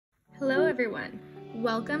Hello everyone.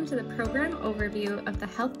 Welcome to the program overview of the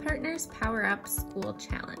HealthPartners PowerUp School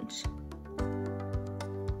Challenge.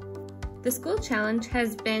 The School Challenge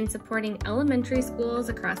has been supporting elementary schools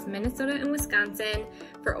across Minnesota and Wisconsin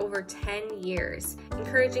for over 10 years,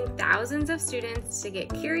 encouraging thousands of students to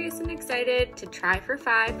get curious and excited to try for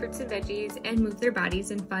 5 fruits and veggies and move their bodies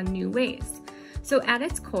in fun new ways. So at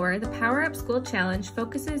its core, the PowerUp School Challenge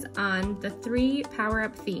focuses on the 3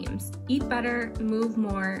 PowerUp themes: eat better, move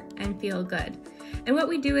more, and feel good. And what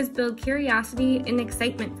we do is build curiosity and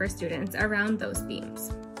excitement for students around those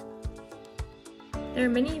themes. There are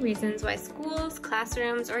many reasons why schools,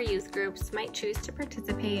 classrooms, or youth groups might choose to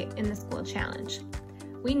participate in the School Challenge.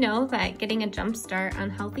 We know that getting a jump start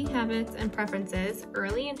on healthy habits and preferences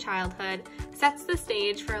early in childhood sets the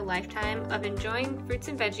stage for a lifetime of enjoying fruits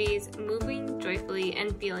and veggies, moving joyfully,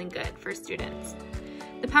 and feeling good for students.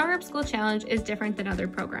 The PowerUp School Challenge is different than other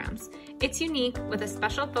programs. It's unique with a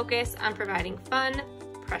special focus on providing fun,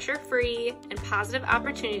 pressure-free, and positive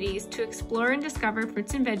opportunities to explore and discover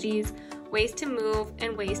fruits and veggies, ways to move,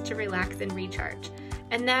 and ways to relax and recharge.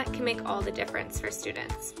 And that can make all the difference for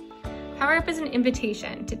students. PowerUp is an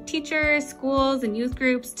invitation to teachers, schools, and youth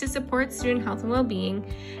groups to support student health and well-being,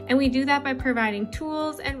 and we do that by providing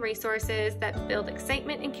tools and resources that build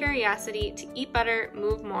excitement and curiosity to eat better,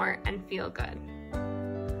 move more, and feel good.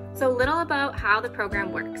 So a little about how the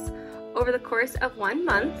program works. Over the course of 1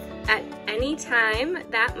 month, at any time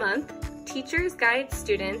that month, teachers guide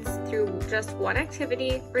students through just one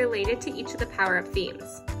activity related to each of the PowerUp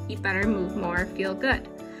themes: eat better, move more, feel good,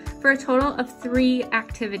 for a total of 3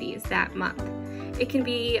 activities that month. It can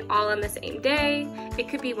be all on the same day, it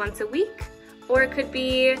could be once a week, or it could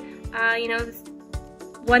be,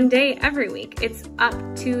 one day every week. It's up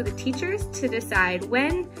to the teachers to decide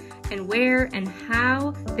when and where and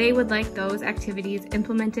how they would like those activities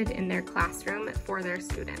implemented in their classroom for their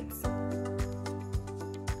students.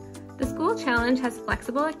 The School Challenge has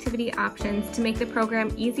flexible activity options to make the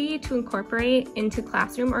program easy to incorporate into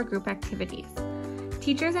classroom or group activities.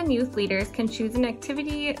 Teachers and youth leaders can choose an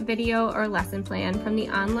activity, video, or lesson plan from the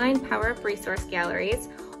online PowerUp resource galleries,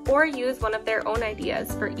 or use one of their own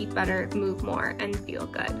ideas for Eat Better, Move More, and Feel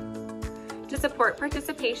Good. To support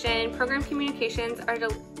participation, program communications are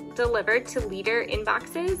delivered to leader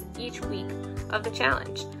inboxes each week of the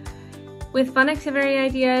challenge. With fun activity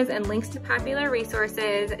ideas and links to popular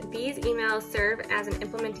resources, these emails serve as an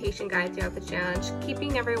implementation guide throughout the challenge,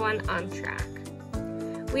 keeping everyone on track.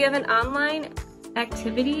 We have an online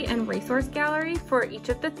activity and resource gallery for each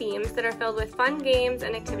of the themes that are filled with fun games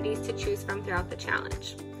and activities to choose from throughout the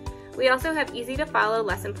challenge. We also have easy to follow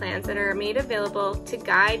lesson plans that are made available to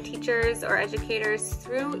guide teachers or educators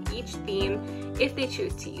through each theme if they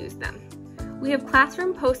choose to use them. We have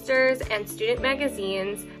classroom posters and student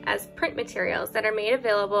magazines as print materials that are made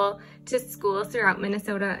available to schools throughout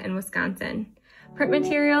Minnesota and Wisconsin. Print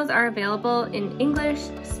materials are available in English,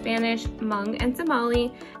 Spanish, Hmong, and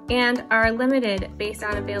Somali, and are limited based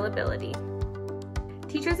on availability.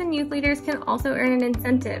 Teachers and youth leaders can also earn an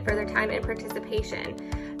incentive for their time and participation,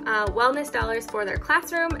 wellness dollars for their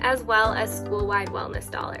classroom, as well as school-wide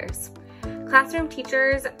wellness dollars. Classroom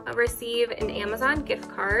teachers receive an Amazon gift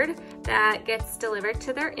card that gets delivered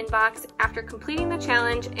to their inbox after completing the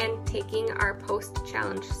challenge and taking our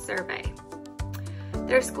post-challenge survey.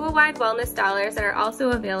 There are school-wide wellness dollars that are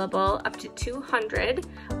also available, up to 200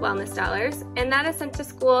 wellness dollars, and that is sent to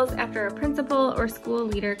schools after a principal or school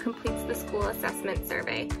leader completes the school assessment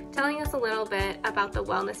survey, telling us a little bit about the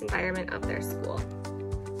wellness environment of their school.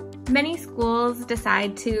 Many schools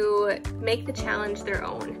decide to make the challenge their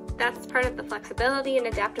own. That's part of the flexibility and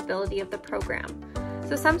adaptability of the program.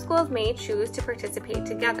 So some schools may choose to participate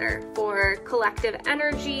together for collective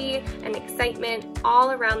energy and excitement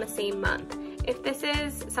all around the same month. If this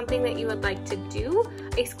is something that you would like to do,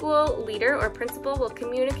 a school leader or principal will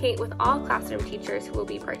communicate with all classroom teachers who will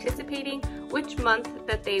be participating which month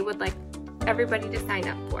that they would like everybody to sign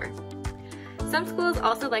up for. Some schools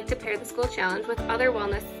also like to pair the School Challenge with other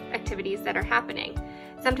wellness activities that are happening.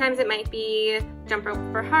 Sometimes it might be Jump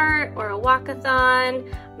Rope for Heart or a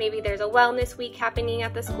walkathon. Maybe there's a wellness week happening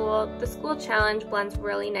at the school. The School Challenge blends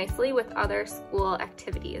really nicely with other school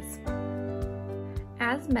activities.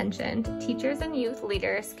 As mentioned, teachers and youth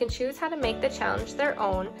leaders can choose how to make the challenge their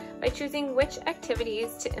own by choosing which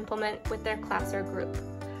activities to implement with their class or group.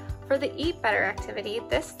 For the Eat Better activity,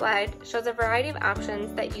 this slide shows a variety of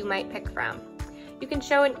options that you might pick from. You can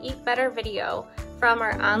show an Eat Better video from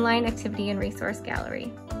our online activity and resource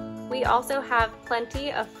gallery. We also have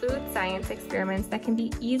plenty of food science experiments that can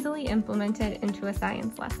be easily implemented into a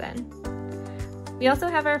science lesson. We also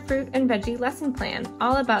have our fruit and veggie lesson plan,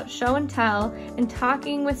 all about show and tell and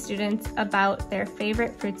talking with students about their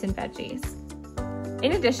favorite fruits and veggies.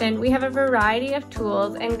 In addition, we have a variety of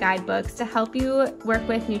tools and guidebooks to help you work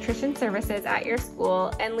with nutrition services at your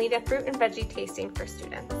school and lead a fruit and veggie tasting for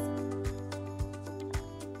students.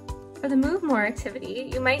 For the Move More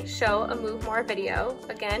activity, you might show a Move More video,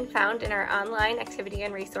 again found in our online activity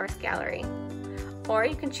and resource gallery. Or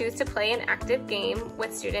you can choose to play an active game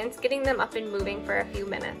with students, getting them up and moving for a few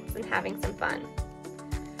minutes and having some fun.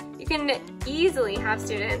 You can easily have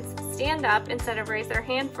students stand up instead of raise their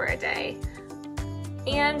hand for a day.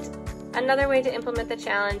 And another way to implement the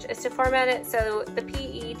challenge is to format it so the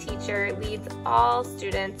PE teacher leads all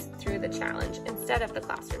students through the challenge instead of the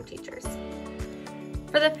classroom teachers.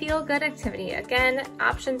 For the Feel Good activity, again,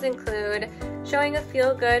 options include showing a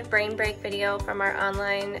Feel Good brain break video from our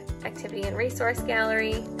online activity and resource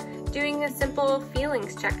gallery, doing a simple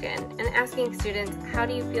feelings check-in and asking students, how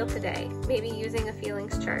do you feel today? Maybe using a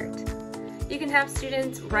feelings chart. You can have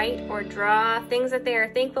students write or draw things that they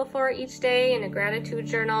are thankful for each day in a gratitude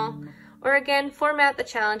journal, or again, format the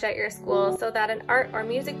challenge at your school so that an art or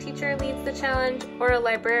music teacher leads the challenge or a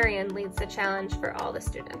librarian leads the challenge for all the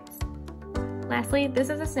students. Lastly, this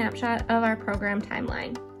is a snapshot of our program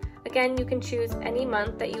timeline. Again, you can choose any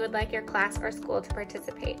month that you would like your class or school to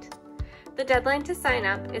participate. The deadline to sign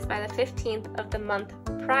up is by the 15th of the month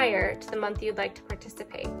prior to the month you'd like to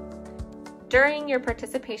participate. During your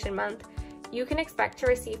participation month, you can expect to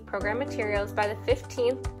receive program materials by the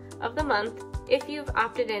 15th of the month if you've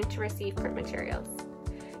opted in to receive print materials.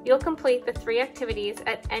 You'll complete the 3 activities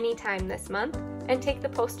at any time this month and take the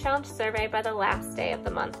post-challenge survey by the last day of the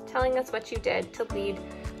month, telling us what you did to lead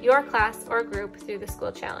your class or group through the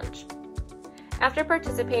school challenge. After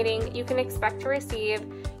participating, you can expect to receive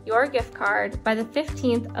your gift card by the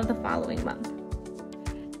 15th of the following month.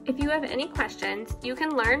 If you have any questions, you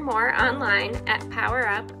can learn more online at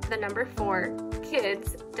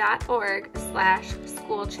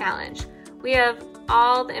PowerUp4Kids.org/school-challenge. We have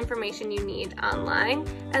all the information you need online,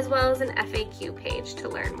 as well as an FAQ page to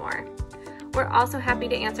learn more. We're also happy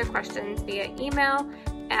to answer questions via email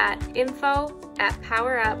at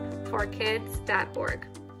info@powerup4kids.org.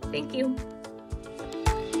 Thank you.